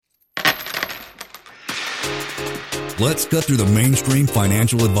Let's cut through the mainstream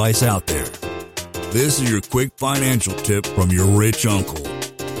financial advice out there. This is your quick financial tip from your rich uncle.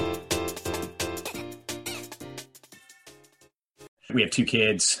 We have 2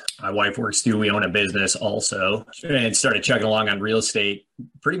 kids. My wife works too. We own a business also, and started chugging along on real estate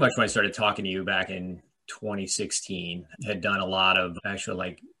pretty much when I started talking to you back in 2016. Had done a lot of actual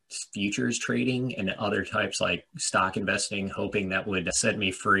like futures trading and other types like stock investing, hoping that would set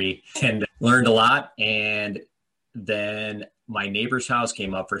me free, and learned a lot. And then my neighbor's house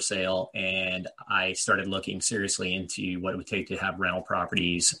came up for sale, and I started looking seriously into what it would take to have rental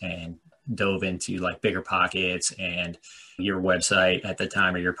properties, and dove into like Bigger Pockets and your website at the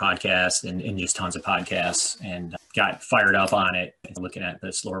time, or your podcast, and just tons of podcasts, and got fired up on it, looking at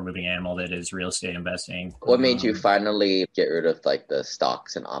the slower moving animal that is real estate investing. What made you finally get rid of like the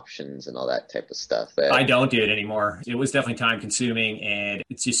stocks and options and all that type of stuff? I don't do it anymore. It was definitely time consuming, and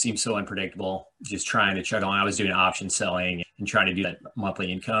it just seems so unpredictable. Just trying to chug along. I was doing option selling and trying to do that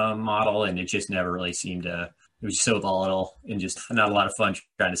monthly income model, and it just never really seemed to. It was so volatile and just not a lot of fun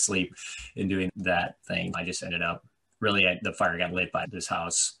trying to sleep and doing that thing. I just ended up the fire got lit by this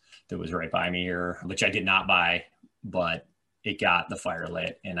house that was right by me, which I did not buy, but it got the fire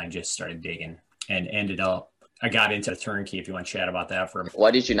lit, and I just started digging and I got into turnkey, if you want to chat about that for a minute. Why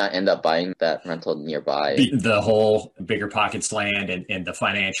did you not end up buying that rental nearby? The whole Bigger Pockets land and the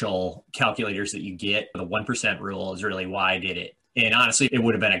financial calculators that you get, the 1% rule is really why I did it. And honestly, it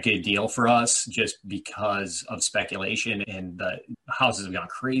would have been a good deal for us just because of speculation, and the houses have gone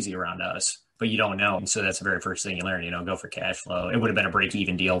crazy around us, but you don't know. And so that's the very first thing you learn, go for cash flow. It would have been a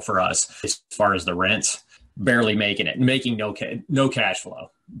break-even deal for us as far as the rents, barely making no cash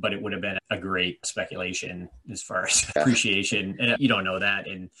flow, but it would have been a great speculation as far as appreciation. And you don't know that,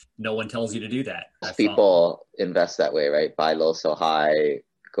 and no one tells you to do that. People invest that way, right? Buy low, so high.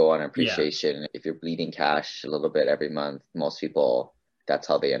 Go on appreciation. Yeah. If you're bleeding cash a little bit every month, most people, that's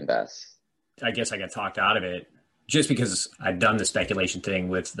how they invest. I guess I got talked out of it just because I'd done the speculation thing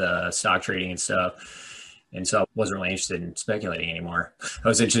with the stock trading and stuff. And so I wasn't really interested in speculating anymore. I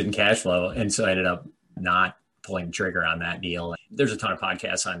was interested in cash flow. And so I ended up not pulling the trigger on that deal. There's a ton of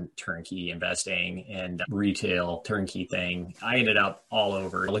podcasts on turnkey investing and retail turnkey thing. I ended up all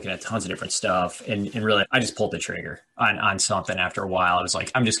over looking at tons of different stuff, and really I just pulled the trigger on something after a while. I was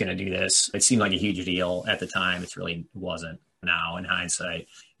like, I'm just going to do this. It seemed like a huge deal at the time. It really wasn't. Now in hindsight,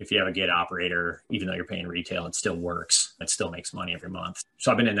 if you have a good operator, even though you're paying retail, it still works. It still makes money every month.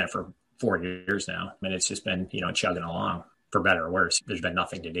 So I've been in that for 4 years now. And it's just been, chugging along. For better or worse, there's been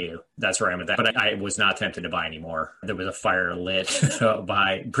nothing to do. That's where I'm at that. But I was not tempted to buy anymore. There was a fire lit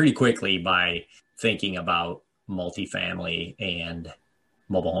pretty quickly by thinking about multifamily and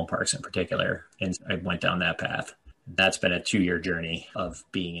mobile home parks in particular. And I went down that path. That's been a 2-year journey of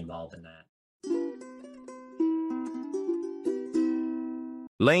being involved in that.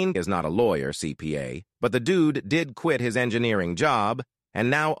 Lane is not a lawyer, CPA, but the dude did quit his engineering job and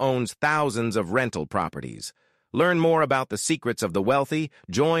now owns thousands of rental properties. Learn more about the secrets of the wealthy.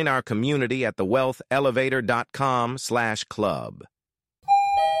 Join our community at thewealthelevator.com/club.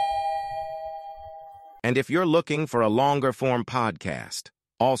 And if you're looking for a longer form podcast,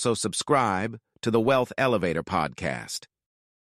 also subscribe to the Wealth Elevator podcast.